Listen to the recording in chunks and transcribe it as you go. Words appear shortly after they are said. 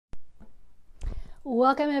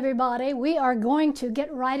Welcome, everybody. We are going to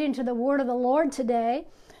get right into the Word of the Lord today.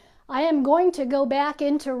 I am going to go back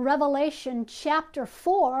into Revelation chapter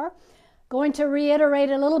 4, going to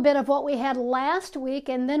reiterate a little bit of what we had last week,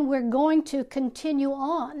 and then we're going to continue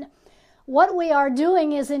on. What we are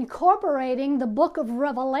doing is incorporating the book of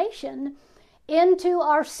Revelation into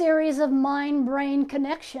our series of mind-brain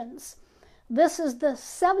connections. This is the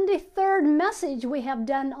 73rd message we have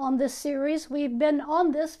done on this series. We've been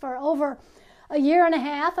on this for over a year and a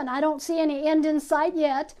half, and I don't see any end in sight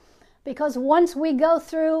yet, because once we go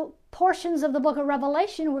through portions of the book of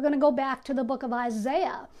Revelation, we're going to go back to the book of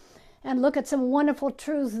Isaiah and look at some wonderful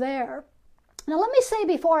truths there. Now, let me say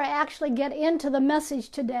before I actually get into the message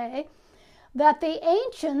today that the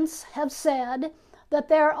ancients have said that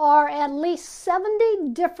there are at least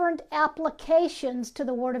 70 different applications to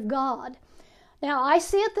the Word of God. Now, I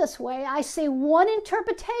see it this way. I see one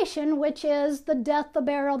interpretation, which is the death, the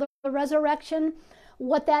burial, the resurrection,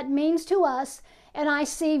 what that means to us, and I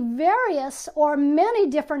see various or many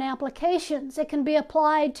different applications. It can be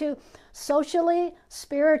applied to socially,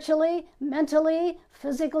 spiritually, mentally,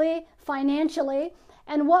 physically, financially,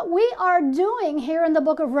 and what we are doing here in the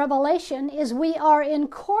book of Revelation is we are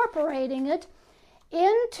incorporating it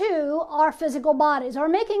into our physical bodies, or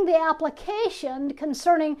making the application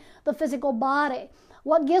concerning the physical body.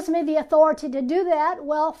 What gives me the authority to do that?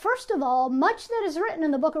 Well, first of all, much that is written in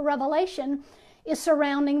the book of Revelation is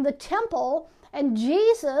surrounding the temple, and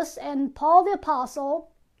Jesus and Paul the Apostle,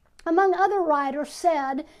 among other writers,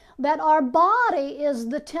 said that our body is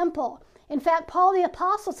the temple. In fact, Paul the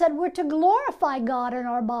Apostle said we're to glorify God in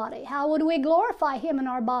our body. How would we glorify Him in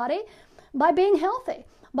our body? By being healthy,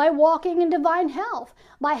 by walking in divine health,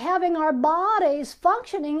 by having our bodies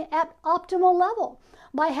functioning at optimal level,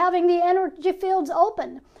 by having the energy fields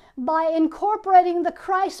open, by incorporating the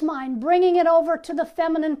Christ mind, bringing it over to the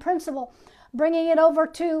feminine principle, bringing it over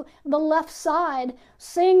to the left side,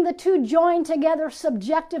 seeing the two joined together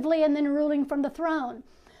subjectively and then ruling from the throne.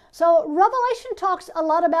 So Revelation talks a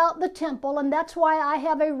lot about the temple, and that's why I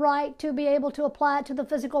have a right to be able to apply it to the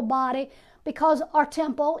physical body, because our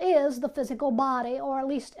temple is the physical body, or at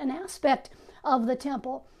least an aspect of the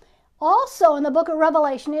temple. Also, in the book of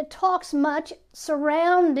Revelation, it talks much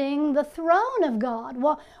surrounding the throne of God.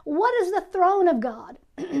 Well, what is the throne of God?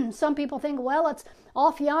 Some people think, well, it's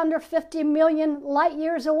off yonder 50 million light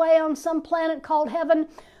years away on some planet called heaven,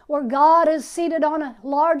 where God is seated on a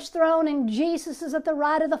large throne and Jesus is at the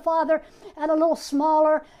right of the Father at a little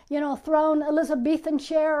smaller, throne, Elizabethan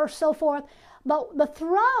chair or so forth. But the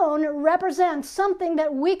throne represents something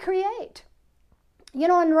that we create. In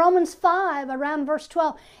Romans 5, around verse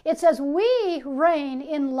 12, it says, we reign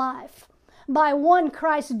in life by one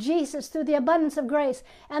Christ Jesus through the abundance of grace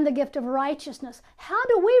and the gift of righteousness. How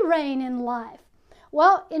do we reign in life?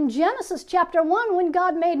 Well, in Genesis chapter 1, when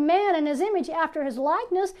God made man in His image after His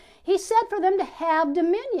likeness, He said for them to have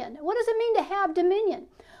dominion. What does it mean to have dominion?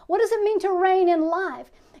 What does it mean to reign in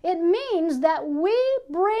life? It means that we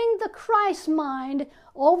bring the Christ mind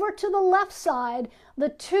over to the left side. The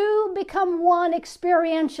two become one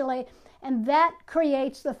experientially, and that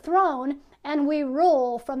creates the throne, and we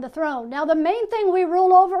rule from the throne. Now, the main thing we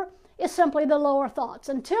rule over is simply the lower thoughts.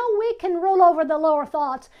 Until we can rule over the lower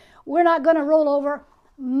thoughts, we're not going to rule over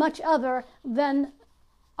much other than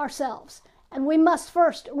ourselves. And we must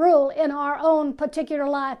first rule in our own particular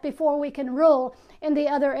life before we can rule in the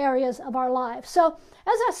other areas of our life. So,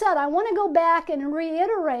 as I said, I want to go back and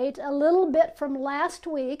reiterate a little bit from last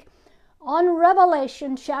week on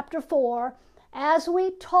Revelation chapter 4, as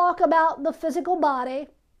we talk about the physical body,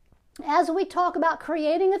 as we talk about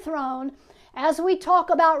creating a throne, as we talk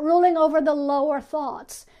about ruling over the lower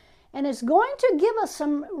thoughts. And it's going to give us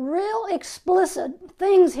some real explicit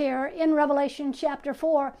things here in Revelation chapter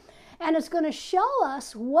 4, and it's going to show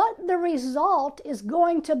us what the result is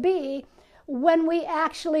going to be when we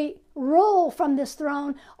actually rule from this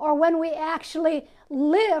throne, or when we actually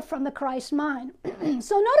live from the Christ mind.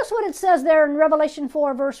 So notice what it says there in Revelation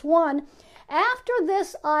 4, verse 1. After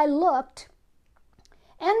this I looked,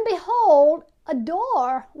 and behold, a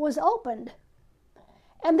door was opened.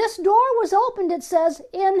 And this door was opened, it says,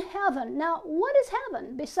 in heaven. Now, what is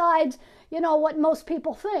heaven besides, what most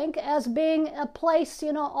people think as being a place,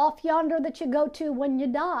 off yonder that you go to when you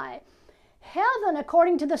die? Heaven,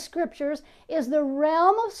 according to the scriptures, is the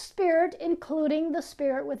realm of spirit, including the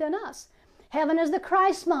spirit within us. Heaven is the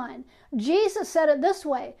Christ mind. Jesus said it this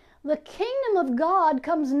way, the kingdom of God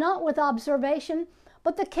comes not with observation,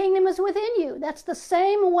 but the kingdom is within you. That's the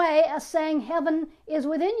same way as saying heaven is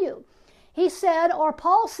within you. He said, or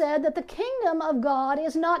Paul said, that the kingdom of God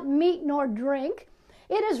is not meat nor drink.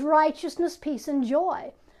 It is righteousness, peace, and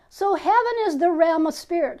joy. So heaven is the realm of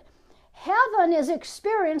spirit. Heaven is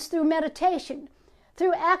experienced through meditation,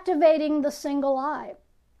 through activating the single eye.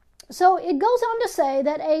 So it goes on to say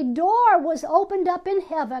that a door was opened up in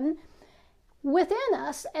heaven within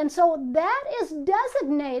us, and so that is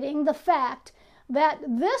designating the fact that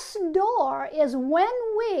this door is when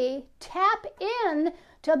we tap in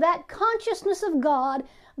to that consciousness of God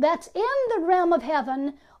that's in the realm of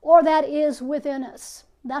heaven, or that is within us.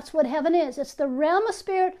 That's what heaven is. It's the realm of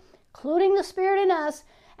spirit, including the spirit in us,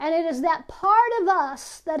 and it is that part of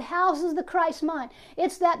us that houses the Christ mind.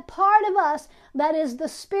 It's that part of us that is the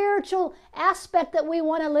spiritual aspect that we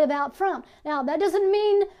want to live out from. Now, that doesn't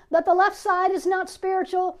mean that the left side is not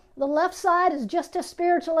spiritual. The left side is just as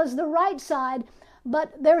spiritual as the right side,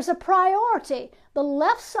 but there's a priority. The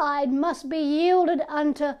left side must be yielded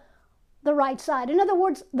unto the right side. In other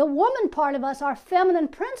words, the woman part of us, our feminine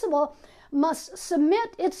principle, must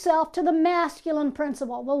submit itself to the masculine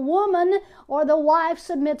principle. The woman or the wife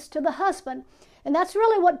submits to the husband. And that's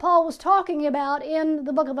really what Paul was talking about in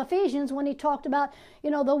the book of Ephesians when he talked about,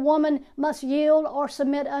 the woman must yield or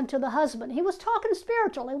submit unto the husband. He was talking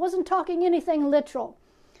spiritual. He wasn't talking anything literal.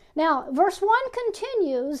 Now, verse 1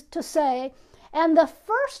 continues to say, "And the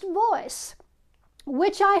first voice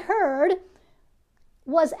which I heard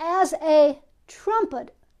was as a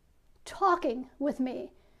trumpet talking with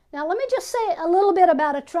me." Now, let me just say a little bit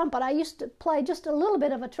about a trumpet. I used to play just a little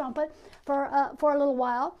bit of a trumpet for a little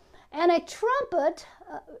while. And a trumpet,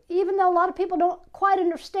 even though a lot of people don't quite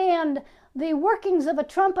understand the workings of a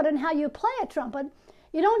trumpet and how you play a trumpet,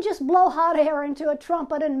 you don't just blow hot air into a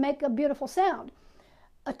trumpet and make a beautiful sound.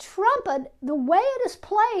 A trumpet, the way it is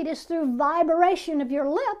played is through vibration of your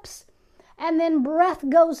lips, and then breath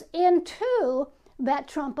goes into that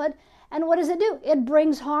trumpet. And what does it do? It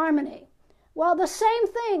brings harmony. Well, the same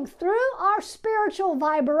thing, through our spiritual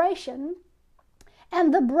vibration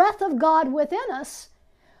and the breath of God within us,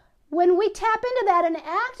 when we tap into that and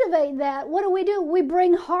activate that, what do? We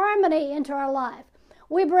bring harmony into our life.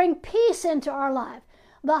 We bring peace into our life.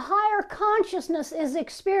 The higher consciousness is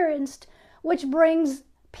experienced, which brings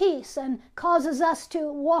peace and causes us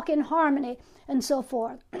to walk in harmony and so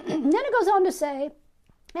forth. Then it goes on to say,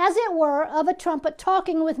 "As it were of a trumpet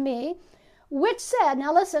talking with me, which said,"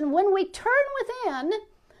 now listen, when we turn within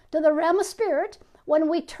to the realm of spirit, when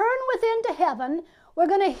we turn within to heaven, we're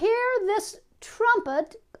going to hear this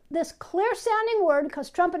trumpet, this clear sounding word, because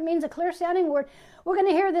trumpet means a clear sounding word. We're going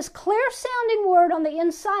to hear this clear sounding word on the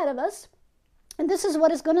inside of us. And this is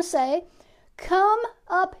what it's going to say, "Come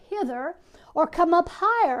up hither," or "come up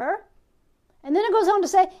higher." And then it goes on to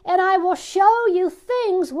say, "And I will show you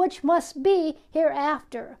things which must be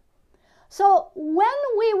hereafter." So when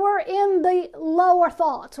we were in the lower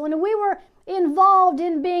thoughts, when we were involved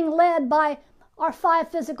in being led by our five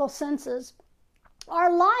physical senses, our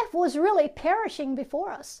life was really perishing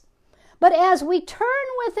before us. But as we turn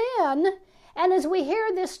within, and as we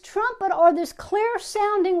hear this trumpet or this clear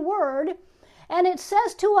sounding word, and it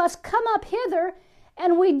says to us, "Come up hither,"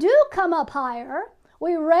 and we do come up higher,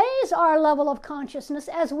 we raise our level of consciousness.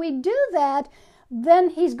 As we do that,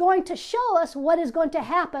 then he's going to show us what is going to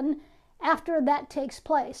happen after that takes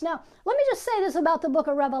place. Now, let me just say this about the book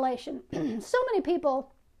of Revelation. So many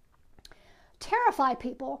people terrify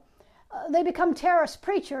people. They become terrorist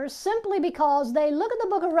preachers simply because they look at the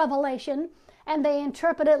book of Revelation and they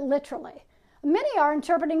interpret it literally. Many are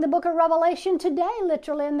interpreting the book of Revelation today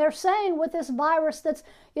literally, and they're saying with this virus that's,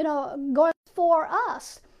 going for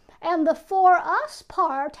us. And the "for us"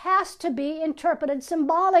 part has to be interpreted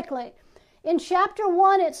symbolically. In chapter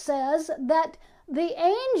 1, it says that the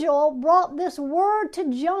angel brought this word to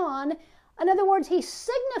John. In other words, he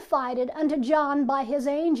signified it unto John by his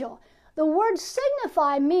angel. The word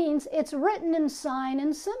signify means it's written in sign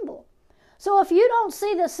and symbol. So if you don't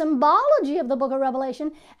see the symbology of the book of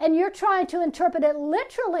Revelation and you're trying to interpret it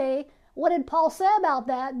literally, what did Paul say about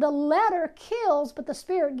that? The letter kills, but the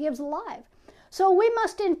spirit gives life. So we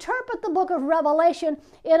must interpret the book of Revelation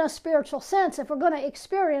in a spiritual sense if we're going to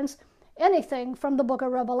experience anything from the book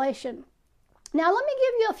of Revelation. Now, let me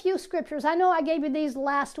give you a few scriptures. I know I gave you these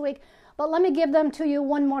last week, but let me give them to you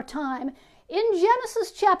one more time. In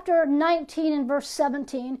Genesis chapter 19 and verse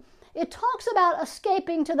 17, it talks about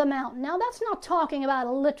escaping to the mountain. Now, that's not talking about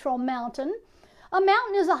a literal mountain. A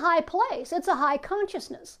mountain is a high place. It's a high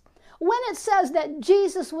consciousness. When it says that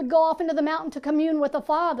Jesus would go off into the mountain to commune with the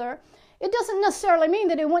Father, it doesn't necessarily mean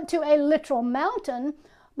that he went to a literal mountain,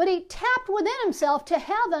 but he tapped within himself to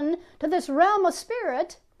heaven, to this realm of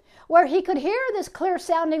spirit, where he could hear this clear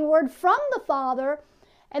sounding word from the Father,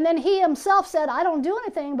 and then he himself said, "I don't do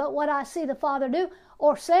anything but what I see the Father do,"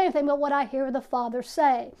 or say anything but what I hear the Father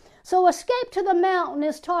say. So escape to the mountain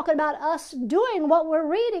is talking about us doing what we're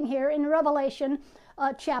reading here in Revelation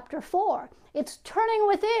chapter 4. It's turning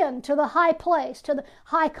within to the high place, to the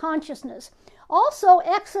high consciousness. Also,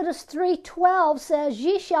 Exodus 3:12 says,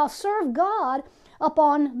 ye shall serve God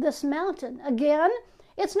upon this mountain. Again,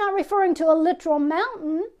 it's not referring to a literal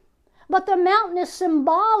mountain, but the mountain is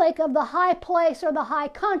symbolic of the high place or the high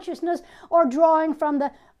consciousness, or drawing from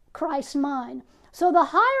the Christ mind. So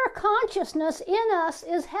the higher consciousness in us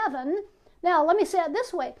is heaven. Now, let me say it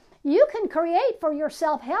this way. You can create for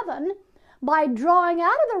yourself heaven by drawing out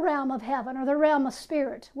of the realm of heaven or the realm of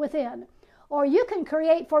spirit within. Or you can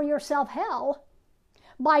create for yourself hell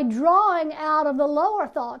by drawing out of the lower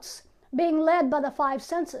thoughts, being led by the five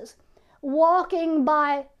senses, walking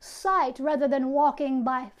by sight rather than walking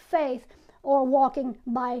by faith or walking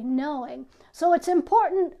by knowing. So it's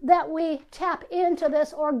important that we tap into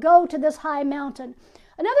this or go to this high mountain.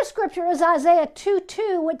 Another scripture is Isaiah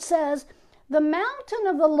 2:2, which says, the mountain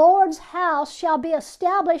of the Lord's house shall be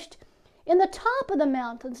established in the top of the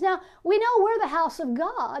mountains. Now, we know we're the house of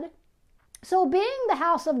God. So being the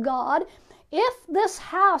house of God, if this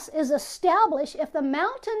house is established, if the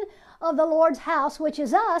mountain of the Lord's house, which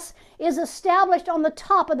is us, is established on the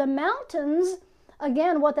top of the mountains,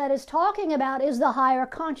 again, what that is talking about is the higher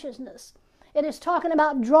consciousness. It is talking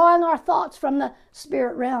about drawing our thoughts from the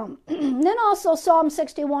spirit realm. Then also Psalm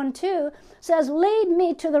 61:2 says, lead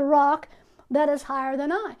me to the rock that is higher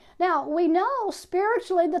than I. Now, we know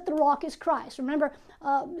spiritually that the rock is Christ. Remember,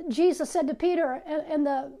 Jesus said to Peter and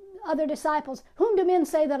the other disciples, whom do men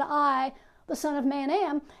say that I, the Son of Man,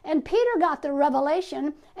 am? And Peter got the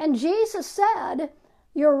revelation, and Jesus said,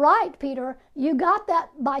 you're right, Peter. You got that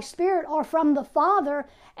by spirit or from the Father,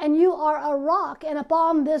 and you are a rock. And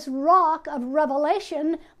upon this rock of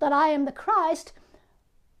revelation that I am the Christ,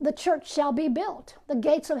 the church shall be built. The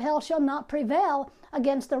gates of hell shall not prevail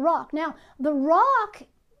against the rock. Now, the rock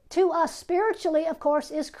to us spiritually, of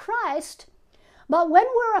course, is Christ. But when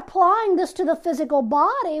we're applying this to the physical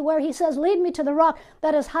body, where he says, lead me to the rock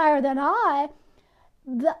that is higher than I,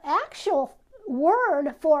 the actual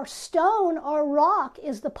word for stone or rock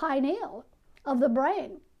is the pineal of the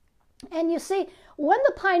brain. And you see, when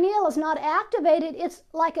the pineal is not activated, it's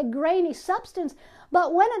like a grainy substance.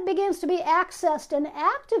 But when it begins to be accessed and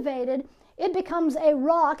activated, it becomes a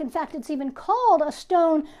rock. In fact, it's even called a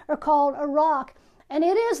stone or called a rock. And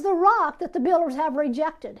it is the rock that the builders have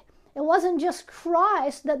rejected. It wasn't just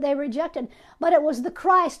Christ that they rejected, but it was the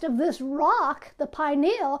Christ of this rock, the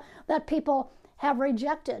pineal, that people have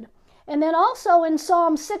rejected. And then also in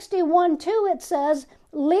Psalm 61:2 it says,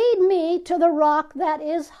 lead me to the rock that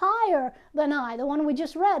is higher than I. The one we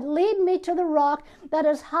just read, lead me to the rock that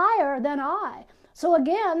is higher than I. So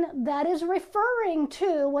again, that is referring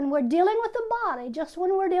to, when we're dealing with the body, just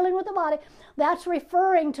when we're dealing with the body, that's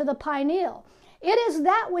referring to the pineal. It is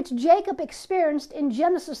that which Jacob experienced in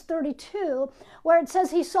Genesis 32, where it says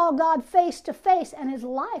he saw God face to face and his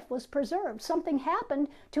life was preserved. Something happened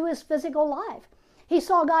to his physical life. He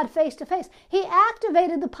saw God face to face. He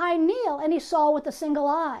activated the pineal and he saw with a single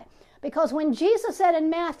eye. Because when Jesus said in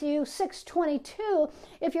Matthew 6:22,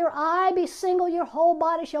 if your eye be single, your whole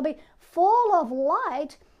body shall be full of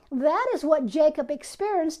light, that is what Jacob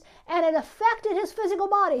experienced, and it affected his physical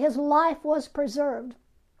body. His life was preserved.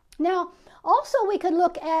 Now, also we could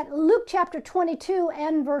look at Luke chapter 22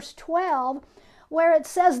 and verse 12, where it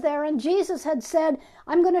says there, and Jesus had said,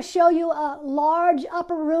 I'm going to show you a large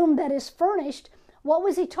upper room that is furnished. What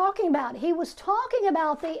was he talking about? He was talking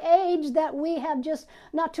about the age that we have just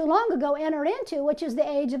not too long ago entered into, which is the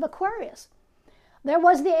age of Aquarius. There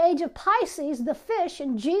was the age of Pisces, the fish,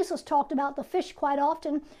 and Jesus talked about the fish quite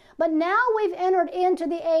often. But now we've entered into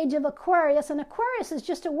the age of Aquarius, and Aquarius is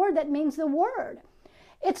just a word that means the word.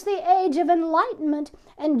 It's the age of enlightenment.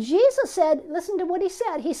 And Jesus said, listen to what he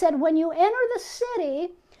said. He said, when you enter the city,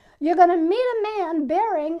 you're going to meet a man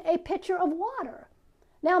bearing a pitcher of water.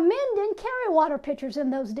 Now, men didn't carry water pitchers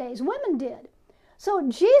in those days. Women did. So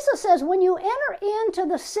Jesus says, when you enter into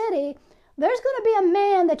the city, there's going to be a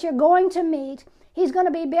man that you're going to meet. He's going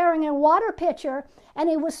to be bearing a water pitcher. And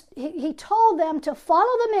he told them to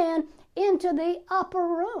follow the man into the upper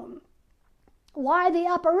room. Why the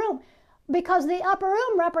upper room? Because the upper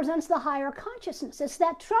room represents the higher consciousness. It's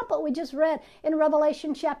that trumpet we just read in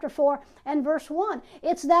Revelation chapter 4 and verse 1.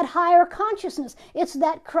 It's that higher consciousness. It's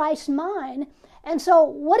that Christ mind. And so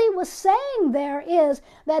what he was saying there is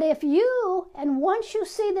that if you, and once you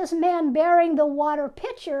see this man bearing the water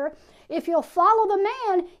pitcher, if you'll follow the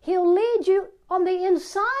man, he'll lead you on the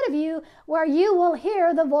inside of you where you will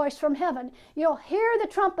hear the voice from heaven. You'll hear the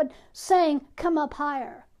trumpet saying, come up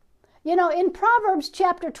higher. You know, in Proverbs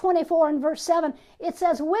chapter 24 and verse 7, it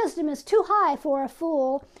says, wisdom is too high for a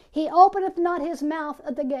fool. He openeth not his mouth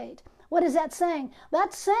at the gate. What is that saying?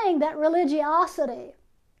 That's saying that religiosity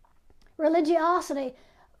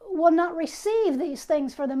will not receive these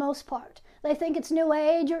things for the most part. They think it's New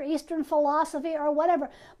Age or Eastern philosophy or whatever.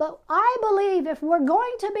 But I believe if we're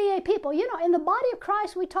going to be a people, you know, in the body of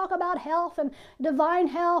Christ, we talk about health and divine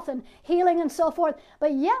health and healing and so forth,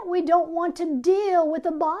 but yet we don't want to deal with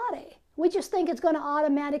the body. We just think it's going to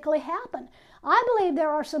automatically happen. I believe there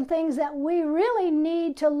are some things that we really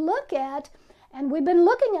need to look at, and we've been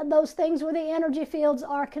looking at those things where the energy fields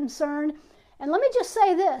are concerned. And let me just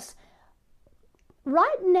say this.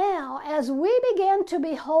 Right now, as we begin to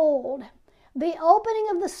behold the opening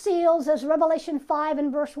of the seals, as Revelation 5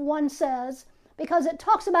 and verse 1 says, because it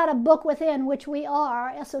talks about a book within, which we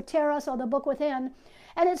are, esoteros, or the book within,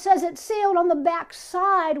 and it says it's sealed on the back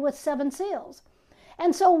side with 7 seals.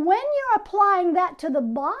 And so when you're applying that to the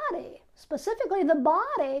body, specifically the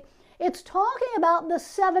body, it's talking about the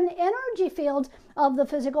 7 energy fields of the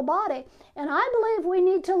physical body. And I believe we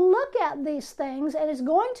need to look at these things, and it's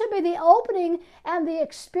going to be the opening and the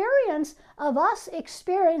experience of us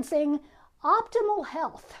experiencing optimal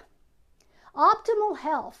health. Optimal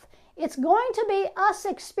health. It's going to be us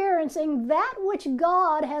experiencing that which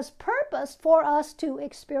God has purposed for us to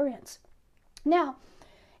experience. Now,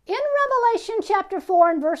 in Revelation chapter 4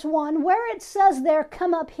 and verse 1, where it says there,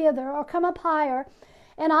 come up hither, or come up higher,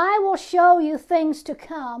 and I will show you things to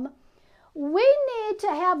come, we need to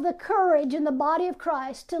have the courage in the body of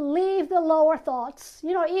Christ to leave the lower thoughts.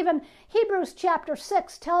 You know, even Hebrews chapter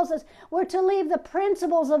 6 tells us we're to leave the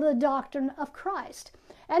principles of the doctrine of Christ.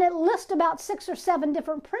 And it lists about 6 or 7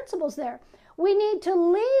 different principles there. We need to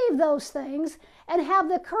leave those things and have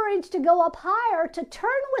the courage to go up higher, to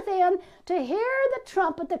turn within, to hear the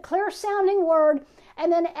trumpet, the clear-sounding word,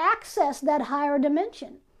 and then access that higher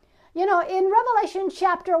dimension. You know, in Revelation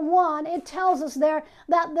chapter 1, it tells us there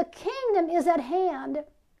that the kingdom is at hand.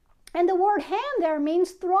 And the word hand there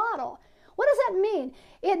means throttle. What does that mean?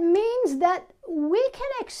 It means that we can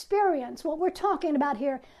experience what we're talking about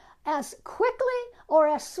here as quickly or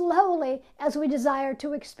as slowly as we desire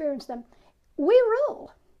to experience them. We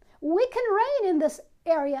rule. We can reign in this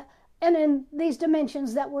area and in these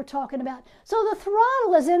dimensions that we're talking about. So the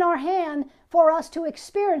throttle is in our hand for us to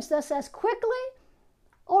experience this as quickly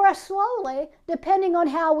or as slowly, depending on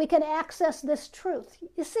how we can access this truth.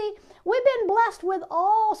 You see, we've been blessed with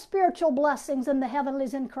all spiritual blessings in the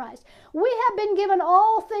heavenlies in Christ. We have been given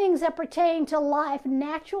all things that pertain to life,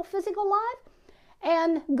 natural physical life,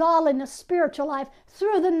 and godliness, spiritual life,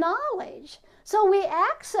 through the knowledge. So we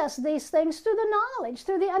access these things through the knowledge,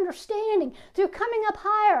 through the understanding, through coming up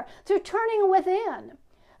higher, through turning within,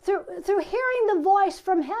 through hearing the voice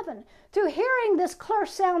from heaven, through hearing this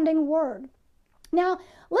clear-sounding word. Now,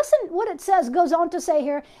 listen what it says, goes on to say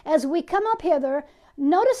here, as we come up hither,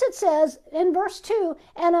 notice it says in verse 2,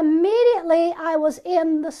 and immediately I was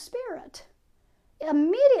in the Spirit.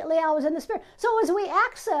 Immediately I was in the Spirit. So as we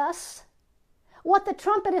access what the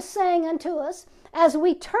trumpet is saying unto us, as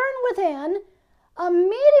we turn within,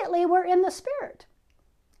 immediately we're in the Spirit.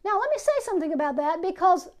 Now, let me say something about that,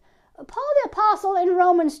 because Paul the Apostle in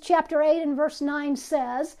Romans chapter 8 and verse 9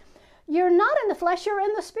 says, you're not in the flesh, you're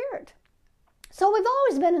in the Spirit. So we've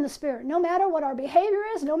always been in the Spirit, no matter what our behavior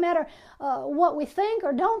is, no matter what we think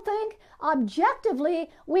or don't think. Objectively,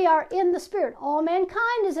 we are in the Spirit. All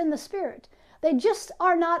mankind is in the Spirit. They just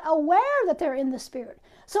are not aware that they're in the Spirit.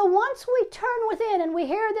 So once we turn within and we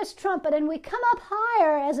hear this trumpet and we come up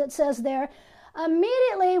higher, as it says there,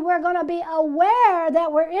 immediately we're going to be aware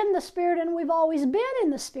that we're in the Spirit and we've always been in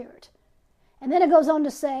the Spirit. And then it goes on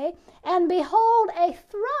to say, and behold, a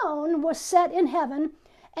throne was set in heaven,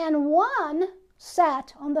 and one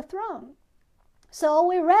sat on the throne. So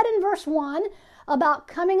we read in verse 1 about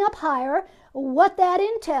coming up higher, what that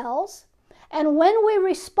entails. And when we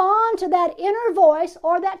respond to that inner voice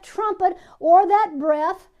or that trumpet or that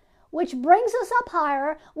breath, which brings us up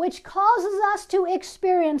higher, which causes us to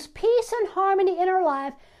experience peace and harmony in our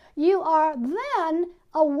life, you are then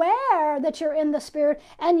aware that you're in the Spirit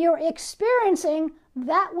and you're experiencing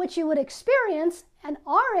that which you would experience and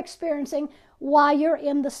are experiencing while you're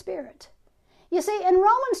in the Spirit. You see, in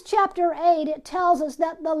Romans chapter 8, it tells us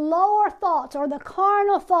that the lower thoughts or the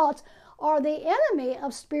carnal thoughts are the enemy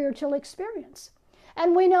of spiritual experience.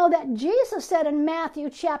 And we know that Jesus said in Matthew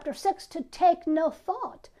chapter 6 to take no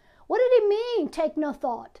thought. What did he mean, take no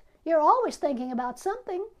thought? You're always thinking about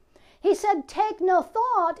something. He said take no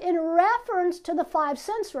thought in reference to the 5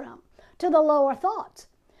 sense realm, to the lower thoughts.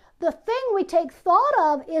 The thing we take thought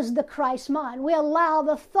of is the Christ mind. We allow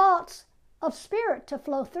the thoughts of spirit to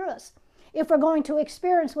flow through us if we're going to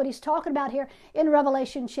experience what he's talking about here in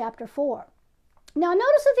Revelation chapter 4. Now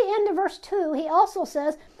notice at the end of verse 2, he also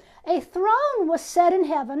says, a throne was set in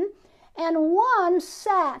heaven, and one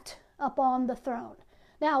sat upon the throne.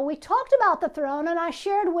 Now, we talked about the throne, and I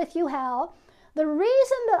shared with you how the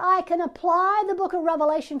reason that I can apply the book of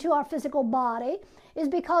Revelation to our physical body is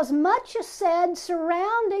because much is said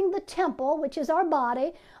surrounding the temple, which is our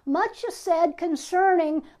body. Much is said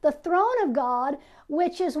concerning the throne of God,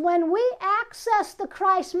 which is when we access the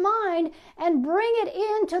Christ mind and bring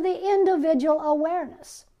it into the individual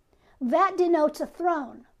awareness. That denotes a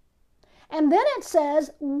throne. And then it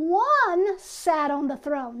says, one sat on the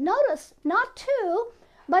throne. Notice, not two,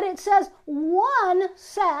 but it says one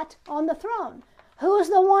sat on the throne. Who is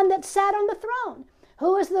the one that sat on the throne?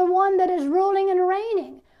 Who is the one that is ruling and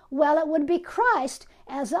reigning? Well, it would be Christ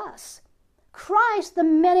as us. Christ, the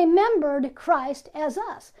many-membered Christ as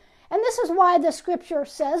us. And this is why the scripture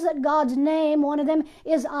says that God's name, one of them,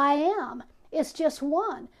 is I am. It's just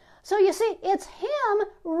one. So you see, it's him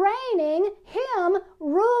reigning, him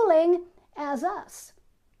ruling as us.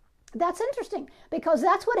 That's interesting, because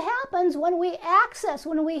that's what happens when we access,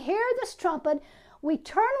 when we hear this trumpet, we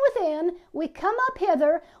turn within, we come up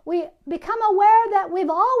hither, we become aware that we've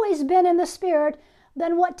always been in the Spirit.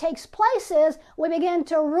 Then what takes place is we begin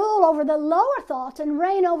to rule over the lower thoughts and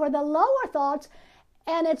reign over the lower thoughts,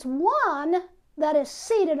 and it's one that is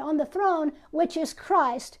seated on the throne, which is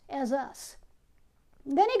Christ as us.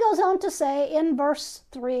 Then he goes on to say in verse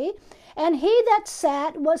 3, and he that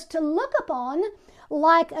sat was to look upon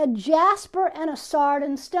like a jasper and a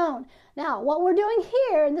sardine stone. Now, what we're doing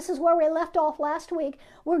here, and this is where we left off last week,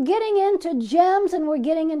 we're getting into gems and we're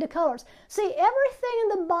getting into colors. See, everything in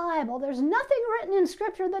the Bible, there's nothing written in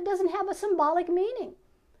Scripture that doesn't have a symbolic meaning.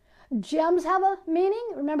 Gems have a meaning.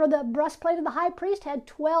 Remember, the breastplate of the high priest had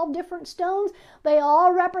 12 different stones. They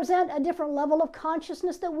all represent a different level of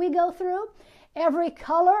consciousness that we go through. Every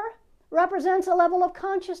color represents a level of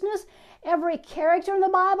consciousness. Every character in the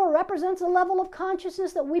Bible represents a level of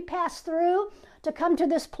consciousness that we pass through to come to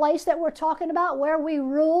this place that we're talking about, where we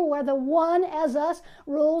rule, where the one as us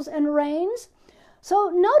rules and reigns. So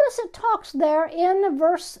notice it talks there in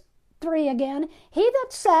verse 3 again. He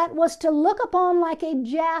that sat was to look upon like a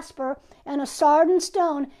jasper and a sardine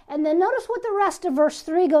stone. And then notice what the rest of verse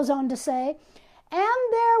 3 goes on to say. And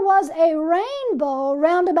there was a rainbow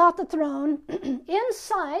round about the throne in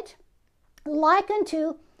sight, like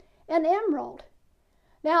unto an emerald.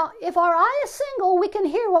 Now, if our eye is single, we can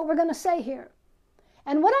hear what we're going to say here.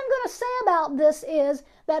 And what I'm going to say about this is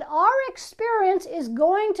that our experience is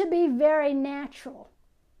going to be very natural,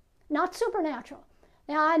 not supernatural.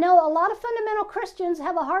 Now, I know a lot of fundamental Christians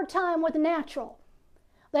have a hard time with natural.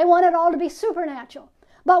 They want it all to be supernatural.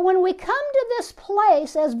 But when we come to this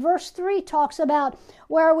place, as verse 3 talks about,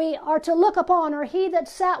 where we are to look upon, or he that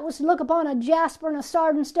sat was to look upon a jasper and a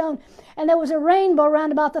sardine stone, and there was a rainbow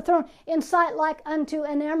round about the throne, in sight like unto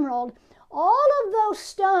an emerald. All of those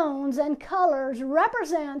stones and colors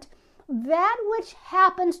represent that which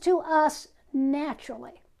happens to us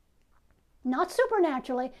naturally. Not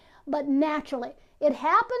supernaturally, but naturally. It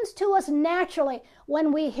happens to us naturally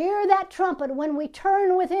when we hear that trumpet, when we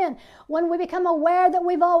turn within, when we become aware that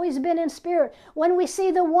we've always been in spirit, when we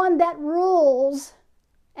see the one that rules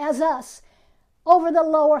as us over the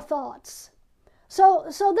lower thoughts. So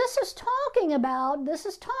this is talking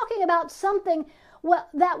about something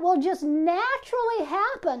that will just naturally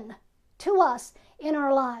happen to us in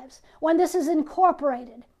our lives when this is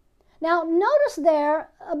incorporated. Now notice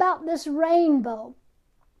there about this rainbow.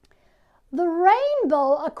 The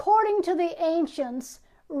rainbow, according to the ancients,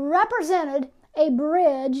 represented a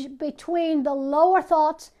bridge between the lower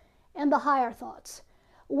thoughts and the higher thoughts.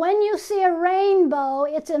 When you see a rainbow,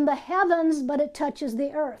 it's in the heavens, but it touches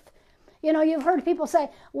the earth. You know, you've heard people say,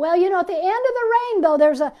 well, you know, at the end of the rainbow,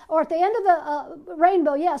 there's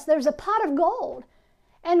a pot of gold.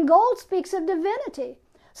 And gold speaks of divinity.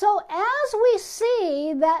 So as we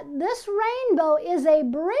see that this rainbow is a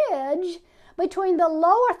bridge between the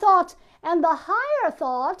lower thoughts and the higher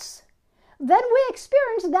thoughts, then we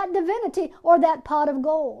experience that divinity or that pot of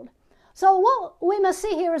gold. So what we must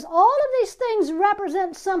see here is all of these things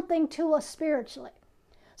represent something to us spiritually.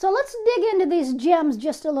 So let's dig into these gems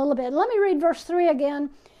just a little bit. Let me read verse 3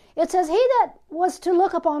 again. It says, he that was to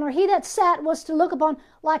look upon, or he that sat was to look upon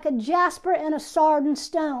like a jasper and a sardine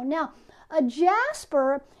stone. Now, a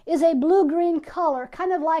jasper is a blue-green color,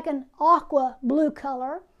 kind of like an aqua blue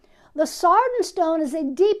color. The sardine stone is a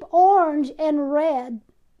deep orange and red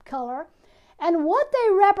color. And what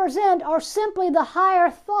they represent are simply the higher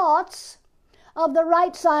thoughts of the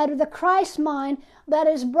right side, or the Christ mind, that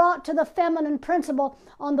is brought to the feminine principle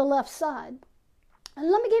on the left side. And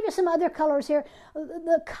let me give you some other colors here.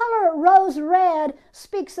 The color rose red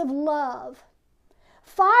speaks of love.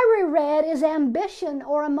 Fiery red is ambition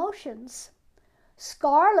or emotions.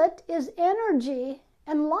 Scarlet is energy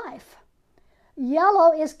and life.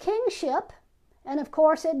 Yellow is kingship, and of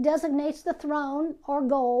course it designates the throne or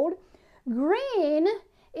gold. Green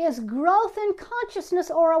is growth in consciousness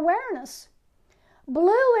or awareness.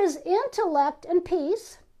 Blue is intellect and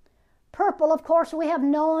peace. Purple, of course, we have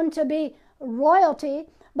known to be royalty,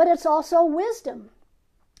 but it's also wisdom.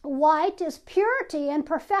 White is purity and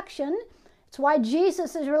perfection. It's why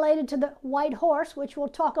Jesus is related to the white horse, which we'll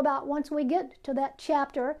talk about once we get to that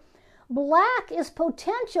chapter. Black is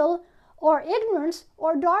potential or ignorance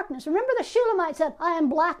or darkness. Remember, the Shulamite said, I am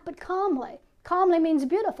black but comely. Comely means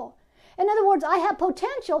beautiful. In other words, I have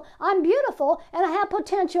potential, I'm beautiful, and I have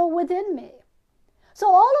potential within me. So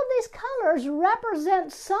all of these colors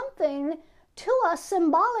represent something to us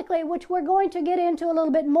symbolically, which we're going to get into a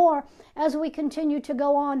little bit more as we continue to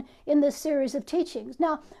go on in this series of teachings.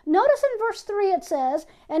 Now, notice in verse 3 it says,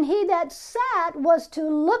 and he that sat was to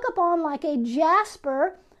look upon like a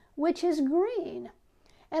jasper, which is green.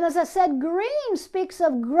 And as I said, green speaks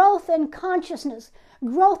of growth in consciousness,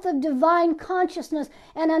 growth of divine consciousness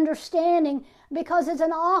and understanding, because it's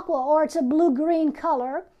an aqua or it's a blue-green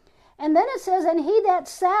color. And then it says, and he that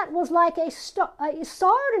sat was like a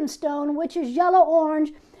sardine stone, which is yellow,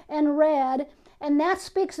 orange, and red. And that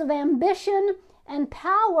speaks of ambition and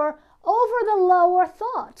power over the lower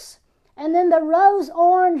thoughts. And then the rose,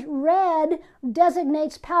 orange, red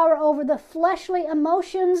designates power over the fleshly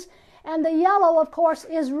emotions. And the yellow, of course,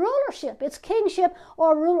 is rulership. It's kingship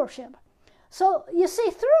or rulership. So you see,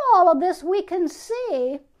 through all of this, we can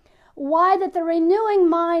see why that the renewing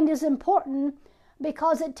mind is important,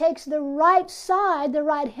 because it takes the right side, the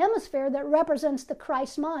right hemisphere that represents the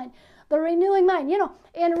Christ mind. The renewing mind. You know,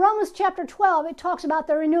 in Romans chapter 12, it talks about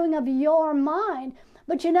the renewing of your mind.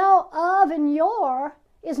 But you know, of and your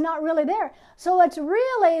is not really there. So it's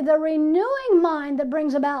really the renewing mind that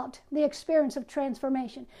brings about the experience of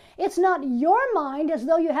transformation. It's not your mind as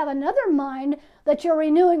though you have another mind that you're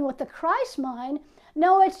renewing with the Christ mind.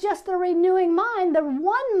 No, it's just the renewing mind, the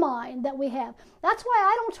one mind that we have. That's why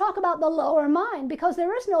I don't talk about the lower mind, because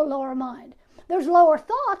there is no lower mind. There's lower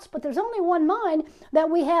thoughts, but there's only one mind that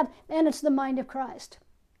we have, and it's the mind of Christ.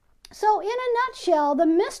 So in a nutshell, the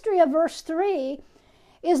mystery of verse 3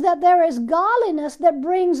 is that there is godliness that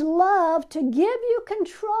brings love to give you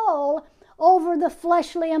control over the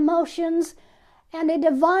fleshly emotions, and a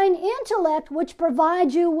divine intellect which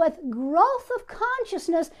provides you with growth of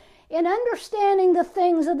consciousness in understanding the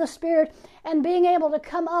things of the Spirit and being able to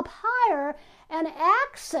come up higher and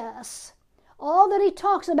access all that he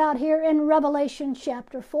talks about here in Revelation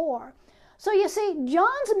chapter 4. So you see,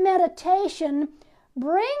 John's meditation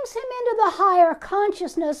brings him into the higher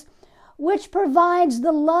consciousness, which provides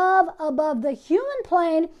the love above the human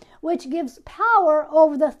plane, which gives power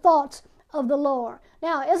over the thoughts of the lower.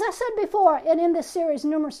 Now, as I said before, and in this series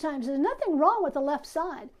numerous times, there's nothing wrong with the left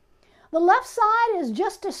side. The left side is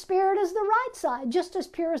just as spirit as the right side, just as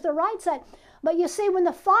pure as the right side. But you see, when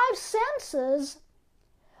the five senses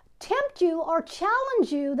tempt you or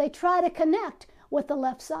challenge you, they try to connect with the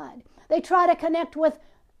left side. They try to connect with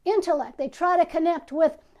intellect. They try to connect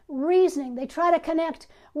with reasoning. They try to connect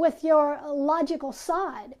with your logical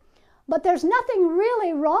side. But there's nothing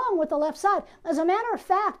really wrong with the left side. As a matter of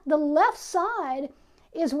fact, the left side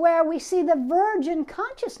is where we see the virgin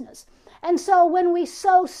consciousness. And so when we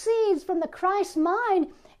sow seeds from the Christ mind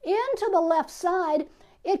into the left side,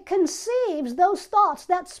 it conceives those thoughts,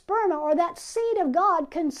 that sperma or that seed of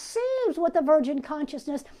God conceives with the virgin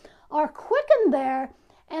consciousness, are quickened there,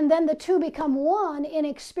 and then the two become one in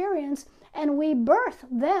experience, and we birth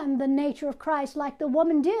then the nature of Christ like the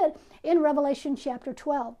woman did in Revelation chapter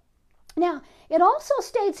 12. Now, it also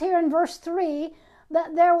states here in verse 3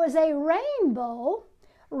 that there was a rainbow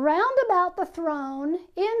round about the throne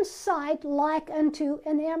in sight like unto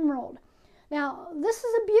an emerald. Now, this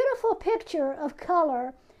is a beautiful picture of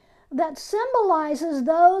color that symbolizes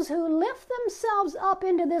those who lift themselves up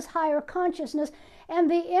into this higher consciousness.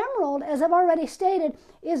 And the emerald, as I've already stated,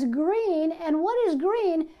 is green. And what is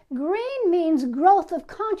green? Green means growth of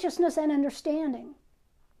consciousness and understanding.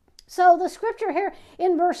 So the scripture here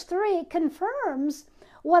in verse 3 confirms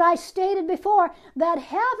what I stated before, that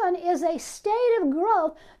heaven is a state of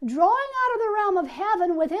growth. Drawing out of the realm of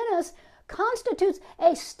heaven within us constitutes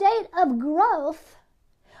a state of growth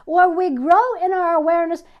where we grow in our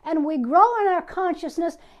awareness and we grow in our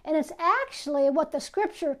consciousness, and it's actually what the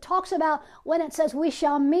scripture talks about when it says we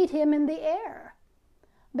shall meet him in the air.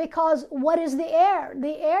 Because what is the air?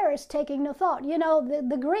 The air is taking no thought. You know,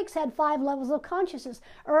 the Greeks had 5 levels of consciousness: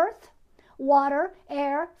 earth, water,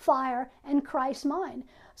 air, fire, and Christ's mind.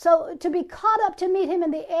 So to be caught up to meet him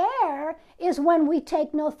in the air is when we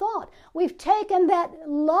take no thought. We've taken the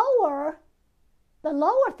lower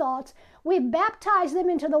thoughts, we've baptized them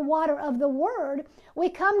into the water of the Word. We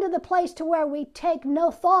come to the place to where we take no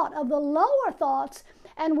thought of the lower thoughts,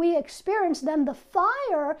 and we experience then the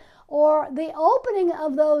fire or the opening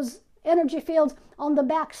of those energy fields on the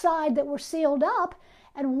backside that were sealed up.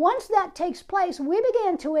 And once that takes place, we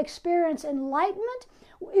begin to experience enlightenment.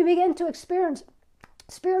 We begin to experience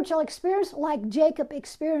spiritual experience like Jacob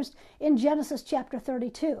experienced in Genesis chapter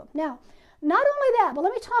 32. Now, not only that, but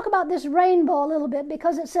let me talk about this rainbow a little bit,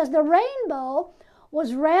 because it says the rainbow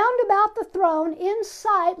was round about the throne in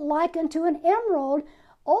sight like unto an emerald,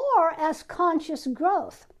 or as conscious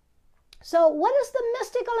growth. So what is the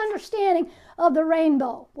mystical understanding of the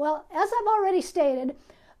rainbow? Well, as I've already stated,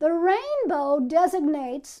 the rainbow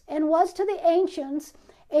designates, and was to the ancients,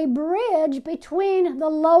 a bridge between the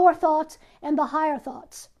lower thoughts and the higher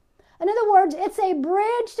thoughts. In other words, it's a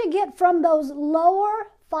bridge to get from those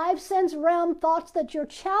lower 5 sense realm thoughts that you're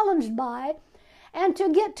challenged by, and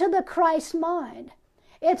to get to the Christ mind.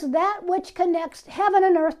 It's that which connects heaven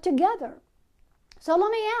and earth together. So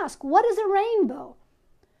let me ask, what is a rainbow?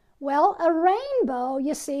 Well, a rainbow,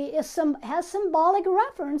 you see, has symbolic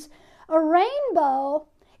reference. A rainbow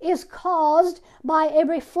is caused by a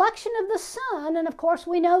reflection of the sun, and of course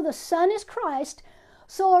we know the sun is Christ.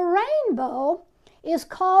 So a rainbow is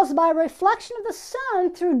caused by reflection of the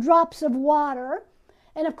sun through drops of water,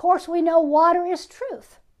 and of course we know water is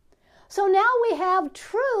truth. So now we have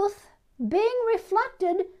truth being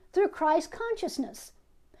reflected through Christ consciousness,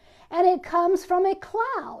 and it comes from a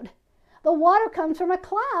cloud. The water comes from a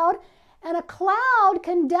cloud, and a cloud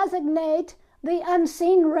can designate the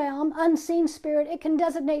unseen realm, unseen spirit. It can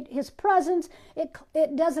designate his presence.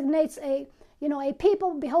 It designates a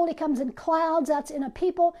people. Behold, he comes in clouds. That's in a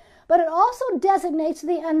people. But it also designates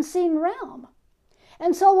the unseen realm.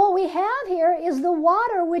 And so what we have here is the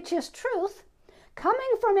water, which is truth,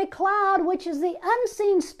 coming from a cloud, which is the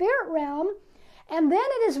unseen spirit realm, and then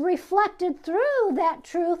it is reflected through that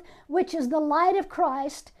truth, which is the light of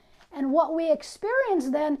Christ. And what we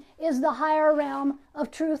experience then is the higher realm of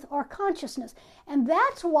truth or consciousness. And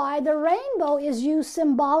that's why the rainbow is used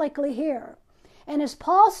symbolically here. And as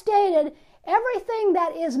Paul stated, everything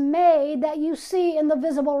that is made that you see in the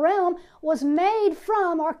visible realm was made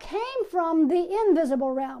from or came from the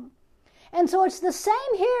invisible realm. And so it's the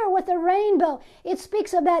same here with the rainbow. It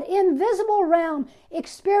speaks of that invisible realm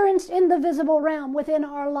experienced in the visible realm within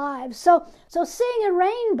our lives. So seeing a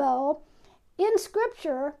rainbow in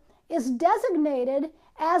Scripture is designated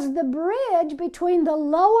as the bridge between the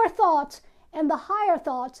lower thoughts and the higher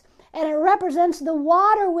thoughts, and it represents the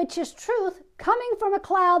water, which is truth, coming from a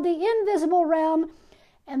cloud, the invisible realm.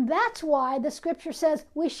 And that's why the Scripture says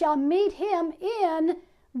we shall meet him in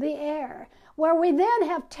the air, where we then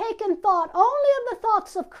have taken thought only of the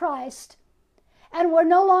thoughts of Christ, and we're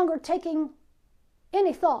no longer taking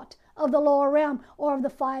any thought of the lower realm or of the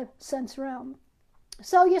 5 sense realm.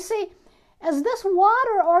 So you see, as this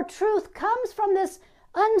water or truth comes from this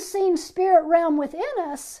unseen spirit realm within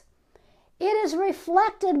us, it is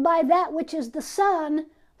reflected by that which is the sun,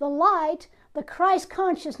 the light, the Christ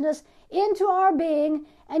consciousness into our being,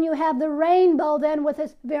 and you have the rainbow then with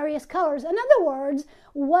its various colors. In other words,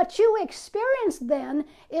 what you experience then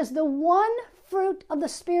is the one fruit of the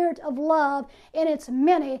Spirit of love in its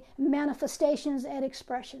many manifestations and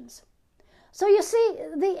expressions. So you see,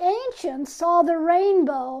 the ancients saw the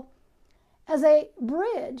rainbow as a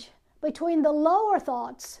bridge between the lower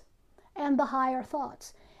thoughts and the higher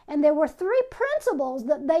thoughts. And there were 3 principles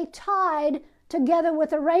that they tied together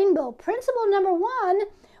with a rainbow. Principle number 1,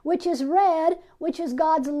 which is red, which is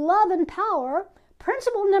God's love and power.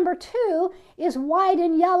 Principle number 2 is white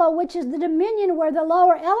and yellow, which is the dominion where the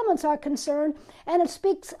lower elements are concerned, and it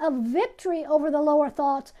speaks of victory over the lower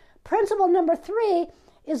thoughts. Principle number 3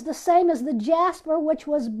 is the same as the jasper, which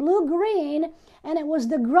was blue-green, and it was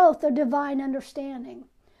the growth of divine understanding.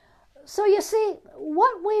 So you see,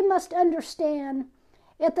 what we must understand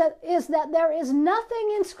is that there is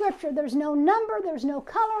nothing in Scripture, there's no number, there's no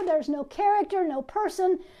color, there's no character, no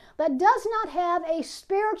person, that does not have a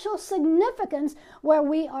spiritual significance where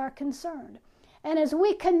we are concerned. And as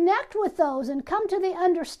we connect with those and come to the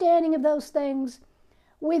understanding of those things,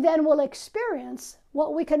 we then will experience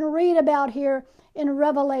what we can read about here in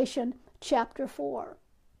Revelation chapter 4.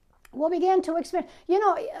 we'll begin to experience.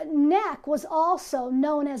 Neck was also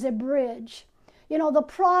known as a bridge. The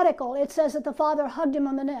prodigal, it says that the father hugged him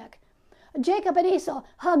on the neck. Jacob and Esau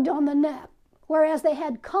hugged on the neck. Whereas they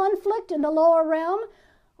had conflict in the lower realm,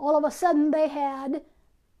 all of a sudden they had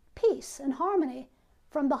peace and harmony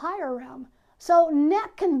from the higher realm. So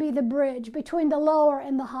neck can be the bridge between the lower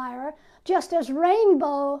and the higher, just as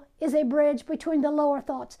rainbow is a bridge between the lower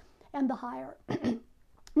thoughts and the higher.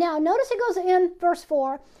 Now, notice he goes in verse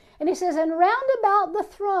 4, and he says, and round about the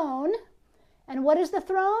throne, and what is the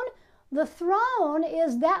throne? The throne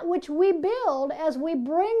is that which we build as we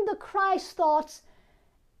bring the Christ thoughts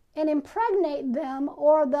and impregnate them,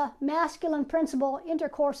 or the masculine principle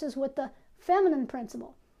intercourses with the feminine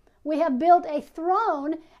principle. We have built a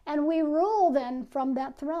throne, and we rule then from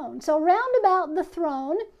that throne. So round about the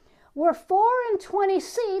throne were 24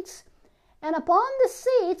 seats, and upon the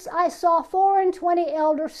seats I saw 24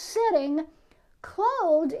 elders sitting,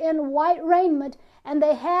 clothed in white raiment, and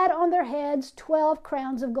they had on their heads 12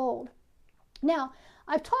 crowns of gold. Now,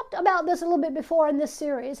 I've talked about this a little bit before in this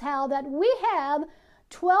series, how that we have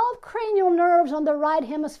 12 cranial nerves on the right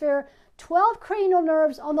hemisphere, 12 cranial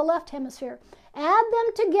nerves on the left hemisphere. Add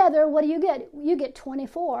them together, what do you get? You get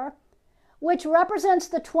 24, which represents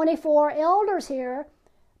the 24 elders here,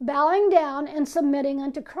 bowing down and submitting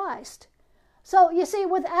unto Christ. So, you see,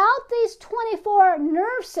 without these 24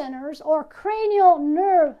 nerve centers or cranial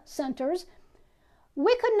nerve centers,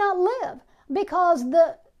 we could not live, because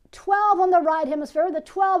the 12 on the right hemisphere, the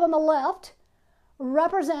 12 on the left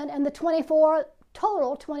represent, and the 24,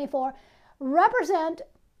 total 24, represent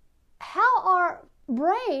how our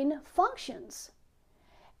brain functions.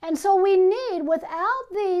 And so we need, without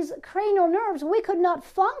these cranial nerves, we could not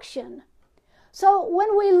function. So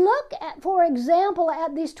when we look at, for example,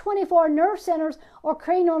 at these 24 nerve centers or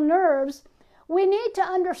cranial nerves, we need to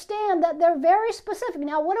understand that they're very specific.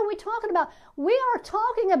 Now, what are we talking about? We are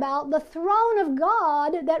talking about the throne of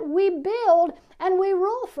God that we build and we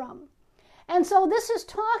rule from. And so this is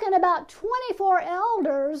talking about 24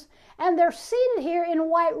 elders, and they're seated here in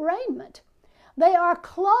white raiment. They are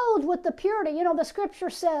clothed with the purity. The scripture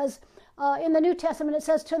says in the New Testament, it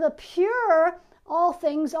says, to the pure, all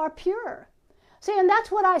things are pure. See, and that's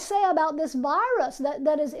what I say about this virus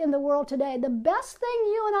that is in the world today. The best thing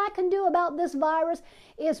you and I can do about this virus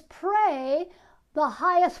is pray the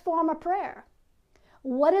highest form of prayer.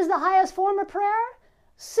 What is the highest form of prayer?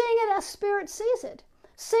 Sing it as Spirit sees it.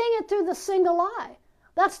 Sing it through the single eye.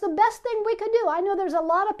 That's the best thing we could do. I know there's a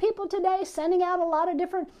lot of people today sending out a lot of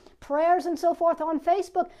different prayers and so forth on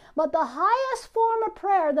Facebook, but the highest form of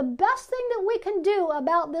prayer, the best thing that we can do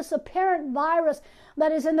about this apparent virus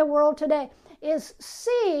that is in the world today, is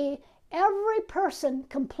see every person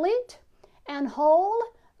complete and whole,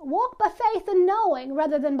 walk by faith and knowing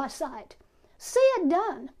rather than by sight. See it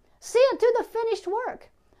done. See it through the finished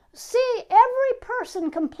work. See every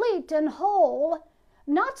person complete and whole,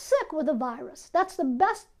 not sick with the virus. That's the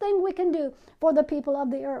best thing we can do for the people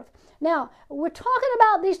of the earth. Now, we're talking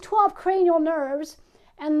about these 12 cranial nerves,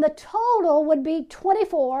 and the total would be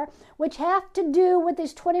 24, which have to do with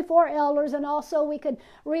these 24 elders, and also we could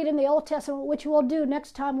read in the Old Testament, which we'll do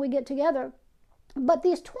next time we get together. But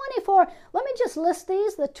these 24, let me just list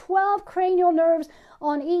these, the 12 cranial nerves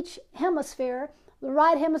on each hemisphere, the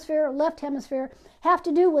right hemisphere, left hemisphere, have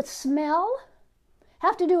to do with smell,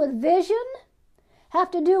 have to do with vision,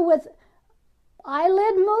 have to do with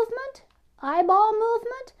eyelid movement, eyeball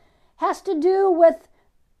movement, has to do with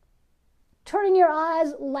turning your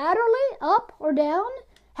eyes laterally, up or down,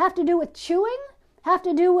 have to do with chewing, have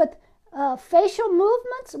to do with facial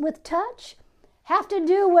movements, with touch, have to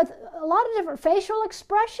do with a lot of different facial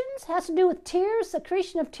expressions, has to do with tears,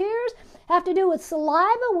 secretion of tears, have to do with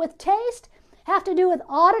saliva, with taste, have to do with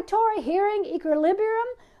auditory, hearing, equilibrium,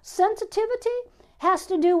 sensitivity, has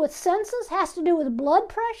to do with senses, has to do with blood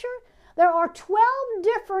pressure. There are 12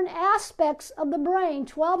 different aspects of the brain,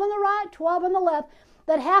 12 on the right, 12 on the left,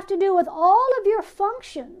 that have to do with all of your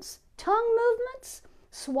functions, tongue movements,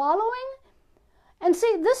 swallowing. And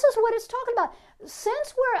see, this is what it's talking about.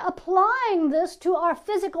 Since we're applying this to our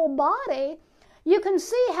physical body, you can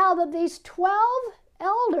see how that these 12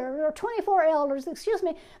 elders, or 24 elders,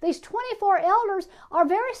 these 24 elders are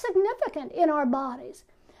very significant in our bodies.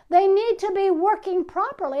 They need to be working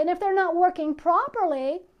properly, and if they're not working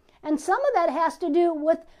properly, and some of that has to do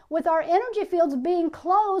with our energy fields being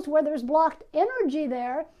closed where there's blocked energy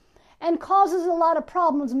there, and causes a lot of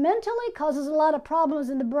problems mentally, causes a lot of problems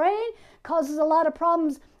in the brain, causes a lot of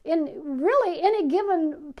problems in really any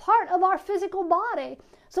given part of our physical body.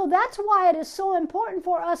 So that's why it is so important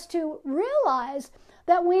for us to realize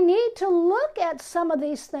that we need to look at some of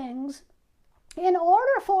these things in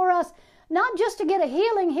order for us not just to get a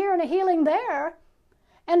healing here and a healing there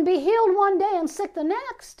and be healed one day and sick the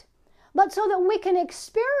next, but so that we can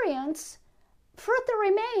experience fruit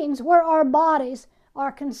that remains where our bodies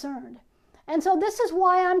are concerned. And so this is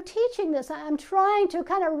why I'm teaching this. I'm trying to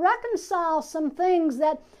kind of reconcile some things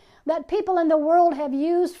that people in the world have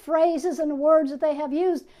used, phrases and words that they have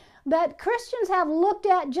used, that Christians have looked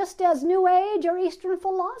at just as New Age or Eastern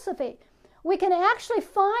philosophy. We can actually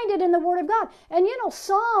find it in the Word of God. And you know,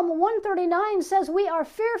 Psalm 139 says we are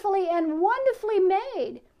fearfully and wonderfully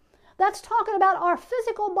made. That's talking about our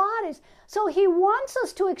physical bodies. So He wants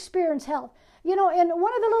us to experience health. You know, in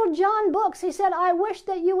one of the little John books, he said, I wish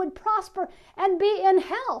that you would prosper and be in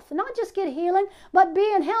health. Not just get healing, but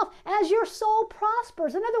be in health as your soul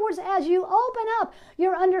prospers. In other words, as you open up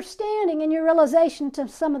your understanding and your realization to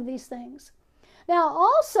some of these things. Now,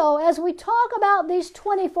 also, as we talk about these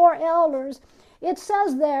 24 elders, it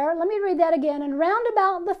says there, let me read that again, and round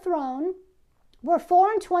about the throne were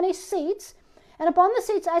 24 seats, and upon the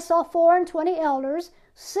seats I saw 24 elders,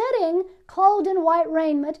 sitting clothed in white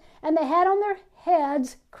raiment, and they had on their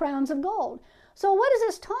heads crowns of gold. So what is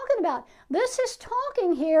this talking about? This is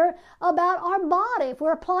talking here about our body. If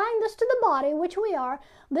we're applying this to the body, which we are,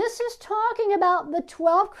 this is talking about the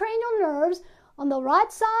 12 cranial nerves on the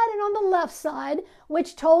right side and on the left side,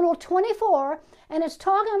 which total 24, and it's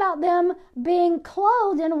talking about them being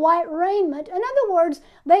clothed in white raiment. In other words,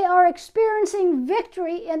 they are experiencing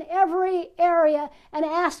victory in every area and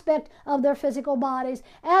aspect of their physical bodies.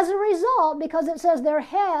 As a result, because it says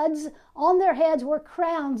on their heads were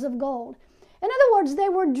crowns of gold. In other words, they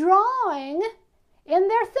were drawing, in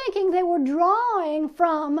their thinking, they were drawing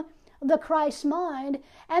from the Christ mind,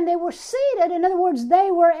 and they were seated. In other words, they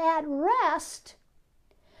were at rest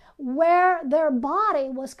where their body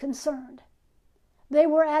was concerned. They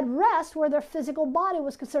were at rest where their physical body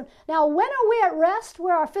was concerned. Now, when are we at rest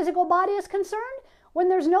where our physical body is concerned? When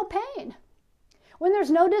there's no pain, when there's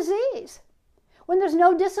no disease, when there's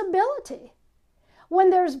no disability, when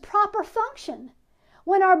there's proper function,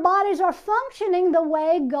 when our bodies are functioning the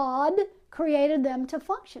way God created them to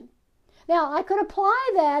function. Now, I could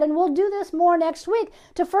apply that, and we'll do this more next week,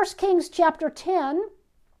 to 1 Kings chapter 10,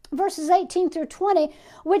 verses 18 through 20,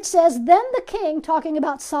 which says, Then the king, talking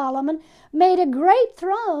about Solomon, made a great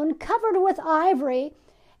throne covered with ivory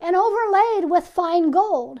and overlaid with fine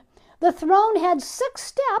gold. The throne had 6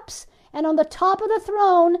 steps, and on the top of the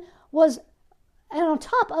throne was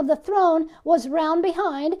round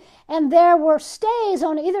behind, and there were stays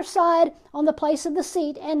on either side on the place of the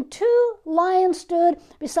seat, and 2 lions stood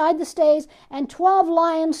beside the stays, and 12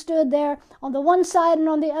 lions stood there on the one side and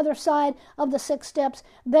on the other side of the 6 steps.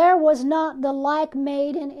 There was not the like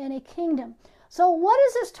made in any kingdom. So what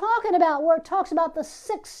is this talking about where it talks about the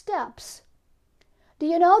 6 steps? Do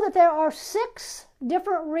you know that there are 6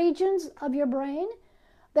 different regions of your brain?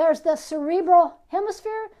 There's the cerebral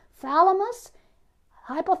hemisphere, thalamus,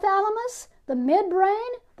 hypothalamus, the midbrain,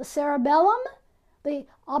 the cerebellum, the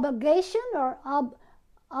obligation or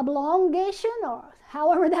oblongation, or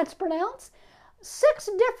however that's pronounced. 6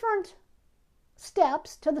 different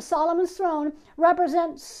steps to the Solomon's throne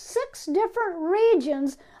represent 6 different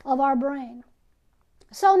regions of our brain.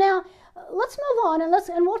 So now let's move on, and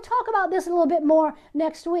we'll talk about this a little bit more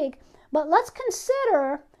next week. But let's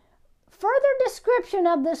consider further description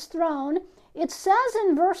of this throne. It says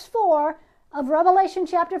in verse 4 of Revelation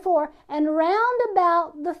chapter 4, and round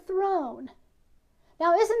about the throne.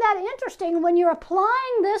 Now, isn't that interesting? When you're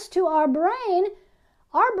applying this to our brain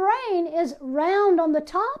is round on the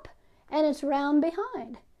top and it's round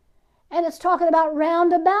behind. And it's talking about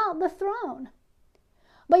round about the throne.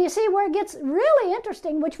 But you see, where it gets really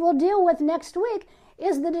interesting, which we'll deal with next week,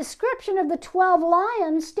 is the description of the 12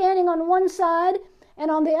 lions standing on one side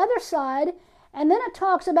and on the other side. And then it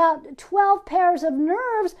talks about 12 pairs of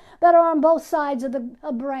nerves that are on both sides of the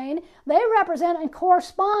brain. They represent and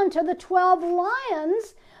correspond to the 12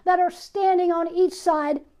 lions that are standing on each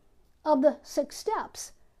side of the 6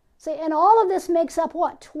 steps. See, and all of this makes up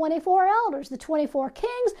what? 24 elders, the 24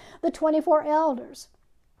 kings, the 24 elders.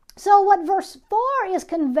 So what verse 4 is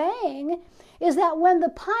conveying is that when the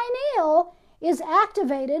pineal is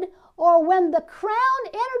activated, or when the crown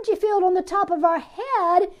energy field on the top of our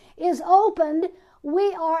head is opened,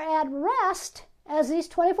 we are at rest as these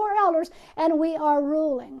 24 elders, and we are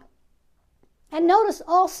ruling. And notice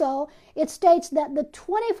also, it states that the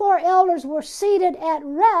 24 elders were seated at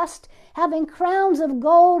rest, having crowns of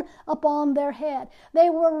gold upon their head. They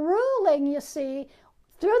were ruling, you see,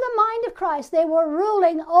 through the mind of Christ. They were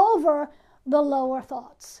ruling over the lower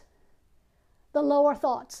thoughts. The lower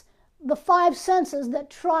thoughts. The 5 senses that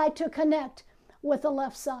try to connect with the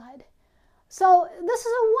left side. So this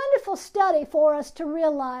is a wonderful study for us to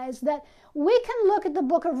realize that we can look at the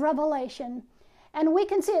book of Revelation and we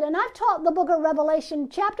can see it. And I've taught the book of Revelation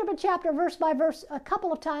chapter by chapter, verse by verse a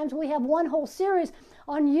couple of times. We have one whole series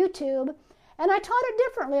on YouTube. And I taught it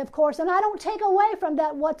differently, of course, and I don't take away from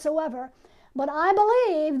that whatsoever. But I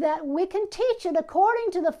believe that we can teach it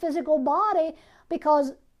according to the physical body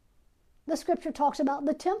because the scripture talks about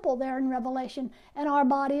the temple there in Revelation, and our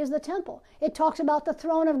body is the temple. It talks about the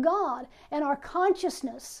throne of God, and our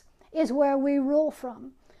consciousness is where we rule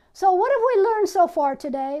from. So what have we learned so far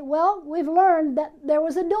today? Well, we've learned that there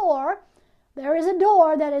was a door. There is a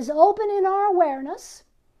door that is open in our awareness.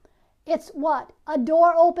 It's what? A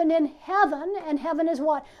door open in heaven, and heaven is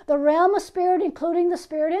what? The realm of spirit, including the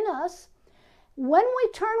spirit in us. When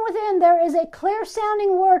we turn within, there is a clear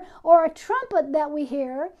sounding word or a trumpet that we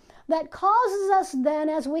hear that causes us then,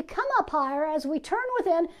 as we come up higher, as we turn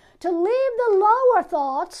within, to leave the lower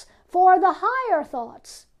thoughts for the higher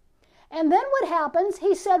thoughts. And then what happens?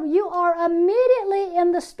 He said, you are immediately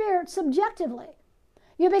in the spirit subjectively.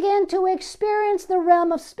 You begin to experience the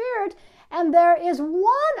realm of spirit, and there is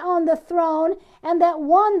one on the throne, and that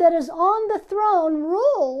one that is on the throne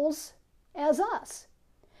rules as us.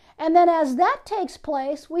 And then as that takes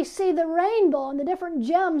place, we see the rainbow and the different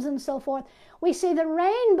gems and so forth. We see the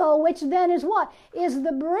rainbow, which then is what? Is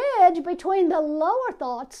the bridge between the lower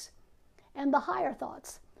thoughts and the higher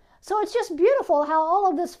thoughts. So it's just beautiful how all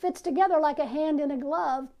of this fits together like a hand in a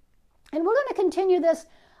glove. And we're going to continue this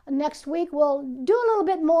next week. We'll do a little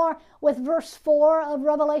bit more with verse 4 of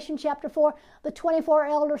Revelation chapter 4, the 24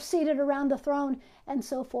 elders seated around the throne and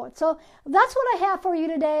so forth. So that's what I have for you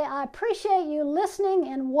today. I appreciate you listening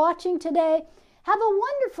and watching today. Have a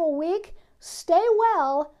wonderful week. Stay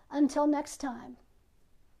well until next time.